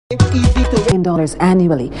$9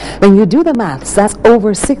 annually. When you do the maths, that's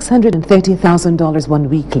over $630,000 one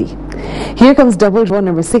weekly. Here comes double draw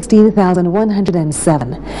number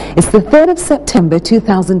 16,107. It's the 3rd of September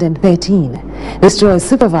 2013. This draw is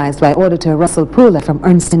supervised by Auditor Russell Pooler from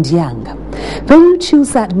Ernst & Young. When you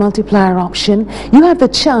choose that multiplier option, you have the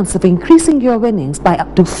chance of increasing your winnings by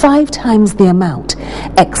up to 5 times the amount,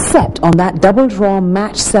 except on that double draw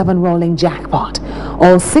match 7 rolling jackpot.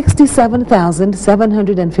 All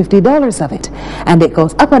 $67,750 of it, and it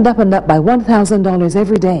goes up and up and up by $1,000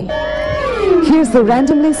 every day. Here's the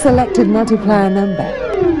randomly selected multiplier number.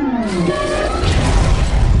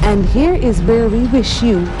 And here is where we wish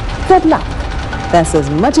you good luck. That's as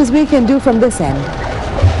much as we can do from this end.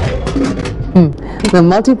 The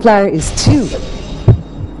multiplier is 2.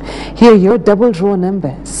 Here are your double draw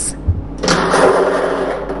numbers.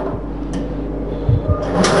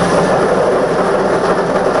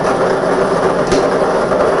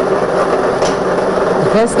 The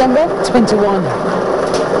first number, 21.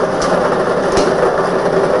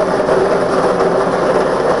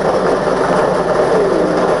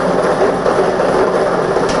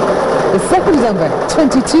 The second number,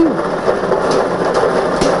 22.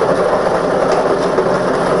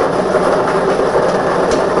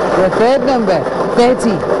 The third number,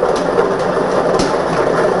 30.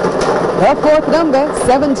 The fourth number,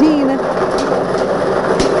 17.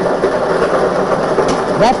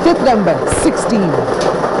 That fifth number, 16.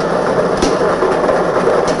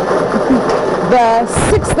 The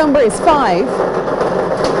sixth number is 5.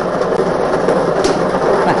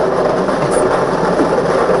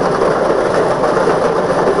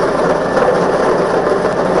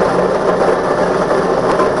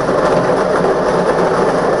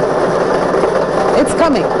 It's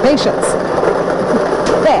coming. Patience.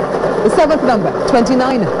 There. The 7th number,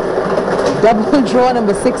 29. Double draw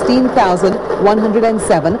number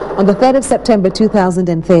 16,107 on the 3rd of September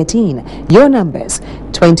 2013. Your numbers,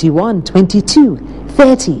 21, 22,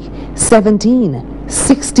 30, 17,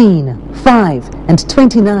 16, 5, and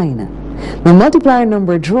 29. The multiplier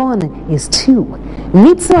number drawn is 2.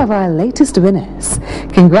 Meet some of our latest winners.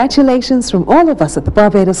 Congratulations from all of us at the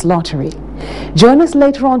Barbados Lottery. Join us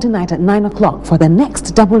later on tonight at 9 o'clock for the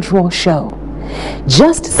next double draw show.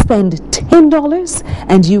 Just spend $10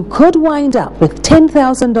 and you could wind up with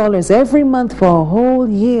 $10,000 every month for a whole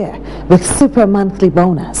year with super monthly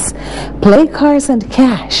bonus. Play cars and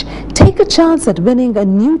cash. Take a chance at winning a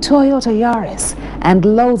new Toyota Yaris and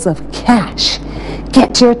loads of cash.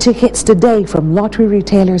 Get your tickets today from lottery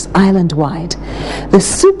retailers island-wide. The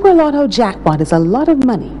Super Lotto jackpot is a lot of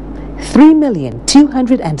money,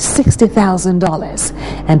 $3,260,000.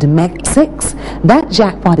 And Meg 6, that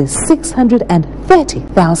jackpot is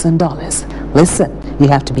 $630,000. Listen, you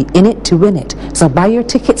have to be in it to win it. So buy your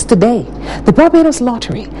tickets today. The Barbados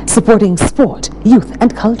Lottery, supporting sport, youth,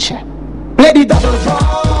 and culture. Lady Double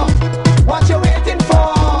Draw.